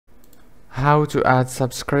how to add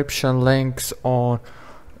subscription links on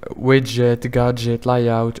widget, gadget,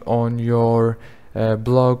 layout on your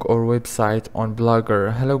blog or website on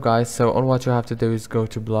Blogger. Hello guys, so all what you have to do is go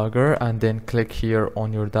to Blogger and then click here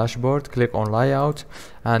on your dashboard, click on layout,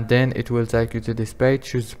 and then it will take you to this page.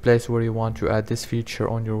 Choose the place where you want to add this feature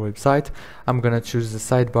on your website. I'm gonna choose the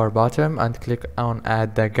sidebar bottom and click on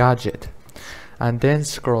add the gadget, and then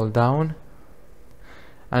scroll down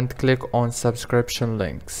and click on subscription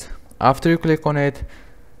links. After you click on it,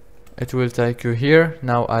 it will take you here.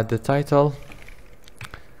 Now add the title,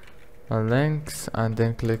 links, and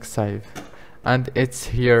then click save, and it's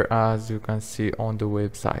here as you can see on the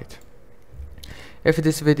website. If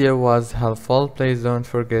this video was helpful, please don't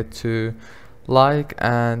forget to like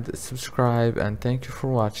and subscribe, and thank you for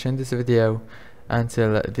watching this video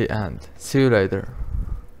until the end. See you later.